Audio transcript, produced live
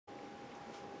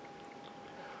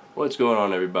What's going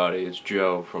on, everybody? It's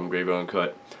Joe from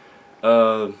Uncut.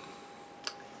 Uh,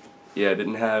 yeah,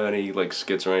 didn't have any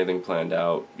skits or anything planned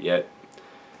out yet.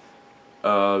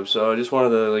 So I just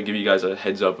wanted to give you guys a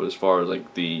heads up as far as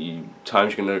the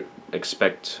times you're gonna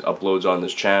expect uploads on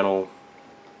this channel.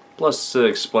 Plus, to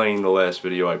explain the last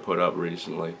video I put up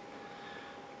recently,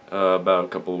 about a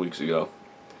couple of weeks ago.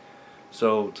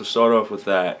 So to start off with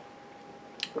that,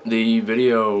 the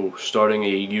video starting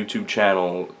a YouTube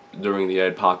channel during the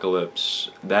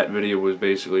apocalypse, that video was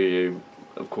basically,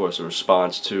 of course, a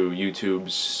response to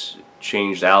YouTube's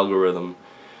changed algorithm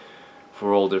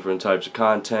for all different types of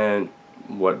content,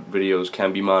 what videos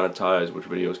can be monetized, which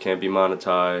videos can't be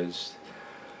monetized,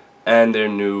 and their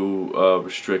new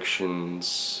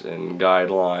restrictions and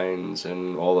guidelines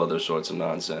and all other sorts of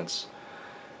nonsense.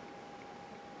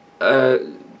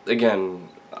 Again,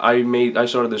 I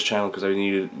started this channel because I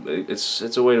needed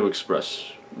it's a way to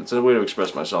express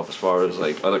myself as far as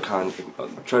other content.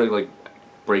 Try to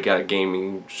break out of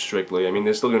gaming strictly. I mean,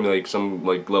 there's still gonna be some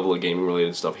level of gaming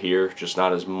related stuff here, just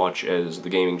not as much as the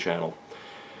gaming channel.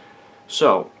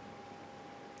 So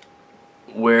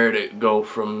where to go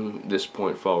from this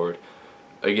point forward?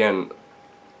 Again,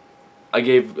 I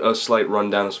gave a slight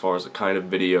rundown as far as the kind of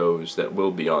videos that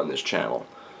will be on this channel.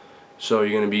 So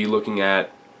you're gonna be looking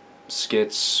at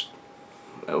skits,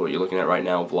 what you're looking at right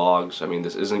now, vlogs. I mean,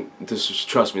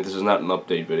 trust me, this is not an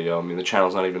update video. I mean, the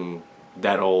channel's not even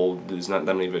that old. There's not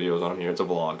that many videos on here. It's a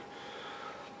vlog.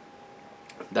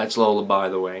 That's Lola, by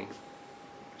the way.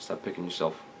 Stop picking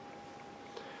yourself.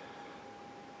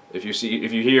 If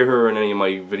you hear her in any of my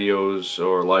videos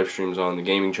or live streams on the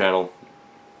gaming channel,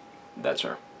 that's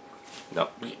her. No,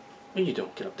 what are you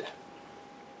doing? Get up there.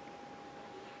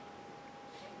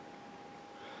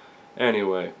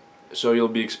 Anyway, so you'll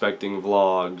be expecting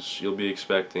vlogs, you'll be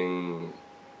expecting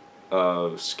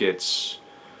skits.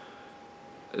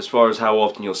 As far as how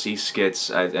often you'll see skits,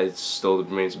 it still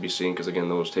remains to be seen, because again,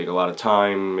 those take a lot of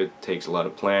time, it takes a lot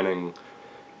of planning,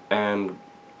 and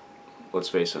let's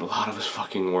face it, a lot of us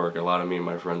fucking work, a lot of me and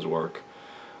my friends work.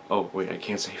 Oh wait, I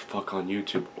can't say fuck on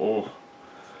YouTube. Oh,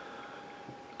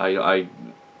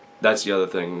 that's the other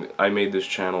thing. I made this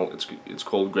channel. It's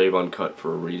called Uncut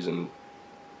for a reason.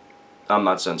 I'm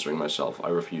not censoring myself. I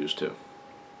refuse to.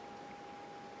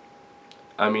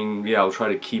 I mean, yeah, I'll try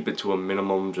to keep it to a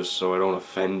minimum just so I don't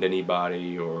offend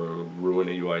anybody or ruin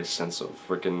anybody's sense of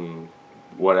frickin'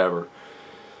 whatever.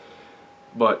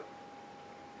 But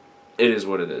it is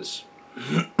what it is.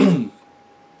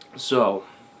 So,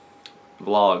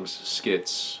 vlogs,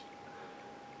 skits.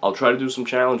 I'll try to do some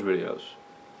challenge videos.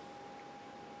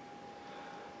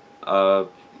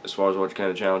 As far as what kind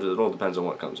of challenges, it all depends on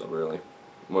what comes up, really.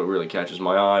 What really catches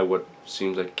my eye, what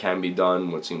seems like can be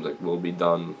done, what seems like will be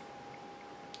done.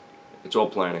 It's all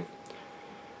planning.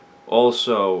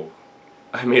 Also,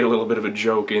 I made a little bit of a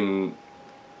joke in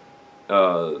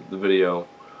the video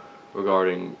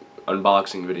regarding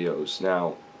unboxing videos.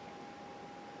 Now,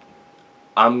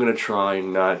 I'm gonna try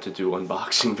not to do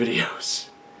unboxing videos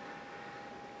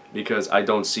because I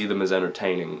don't see them as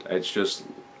entertaining. It's just,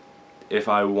 if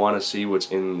I want to see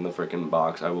what's in the frickin'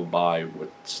 box, I will buy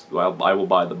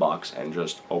the box and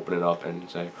just open it up and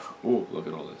say, "Ooh, look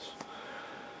at all this."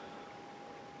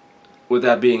 With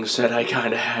that being said, I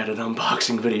kinda had an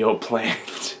unboxing video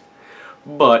planned,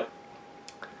 but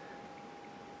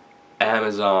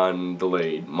Amazon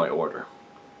delayed my order.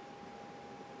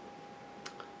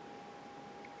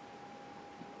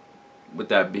 With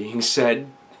that being said,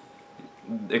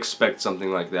 expect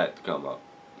something like that to come up.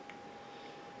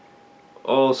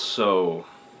 Also,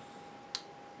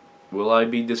 will I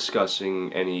be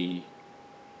discussing any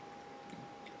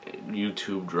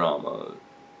YouTube drama?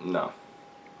 No.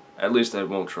 At least I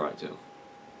won't try to.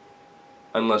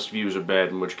 Unless views are bad,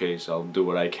 in which case I'll do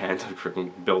what I can to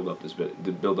freaking build up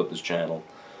this channel.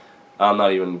 I'm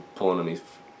not even pulling any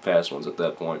fast ones at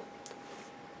that point.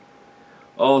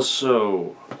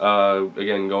 Also,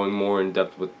 again, going more in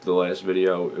depth with the last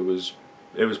video, it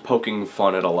was poking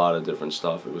fun at a lot of different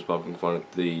stuff. It was poking fun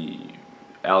at the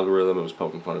algorithm, it was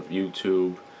poking fun at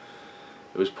YouTube,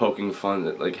 it was poking fun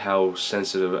at how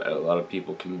sensitive a lot of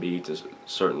people can be to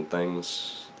certain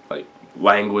things, like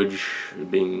language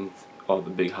being the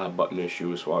big hot button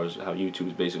issue, as far as how YouTube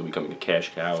is basically becoming a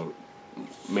cash cow,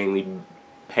 mainly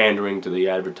pandering to the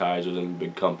advertisers and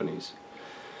big companies.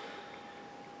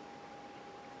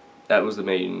 That was the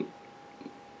main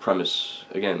premise.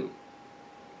 Again,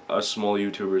 us small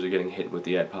YouTubers are getting hit with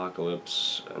the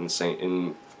apocalypse, and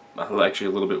actually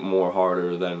a little bit more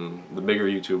harder than the bigger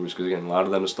YouTubers, because again, a lot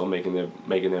of them are still making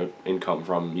their income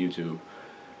from YouTube.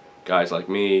 Guys like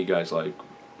me, guys like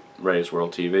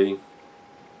ReyesWorldTV,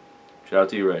 Shout out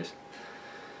to you, Reyes.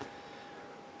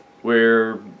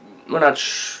 We're not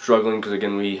struggling because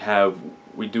again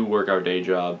we do work our day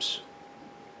jobs,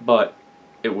 but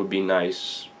it would be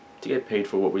nice to get paid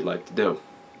for what we like to do.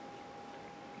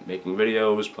 Making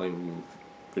videos, playing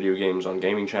video games on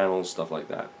gaming channels, stuff like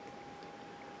that.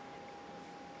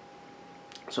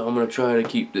 So I'm going to try to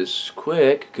keep this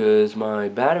quick because my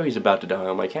battery's about to die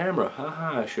on my camera.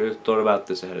 Haha, I should have thought about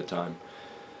this ahead of time.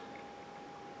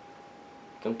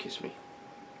 Don't kiss me.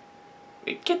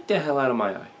 Get the hell out of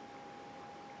my eye.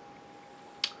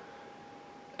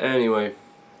 Anyway,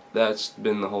 that's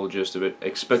been the whole gist of it.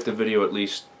 Expect a video at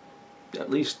least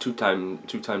two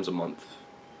times a month.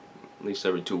 At least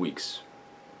every 2 weeks.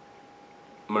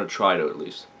 I'm gonna try to, at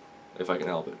least, if I can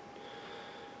help it.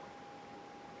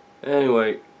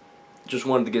 Anyway, just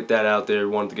wanted to get that out there.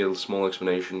 Wanted to get a small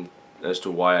explanation as to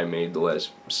why I made the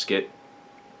last skit.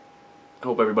 I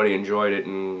hope everybody enjoyed it,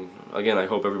 and again, I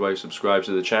hope everybody subscribes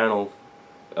to the channel.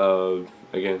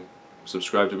 Again,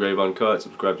 subscribe to Uncut,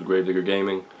 subscribe to Gravedigger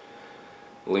Gaming.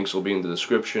 Links will be in the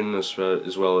description, as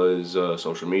well as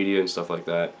social media and stuff like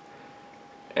that.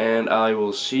 And I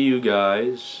will see you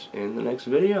guys in the next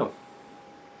video.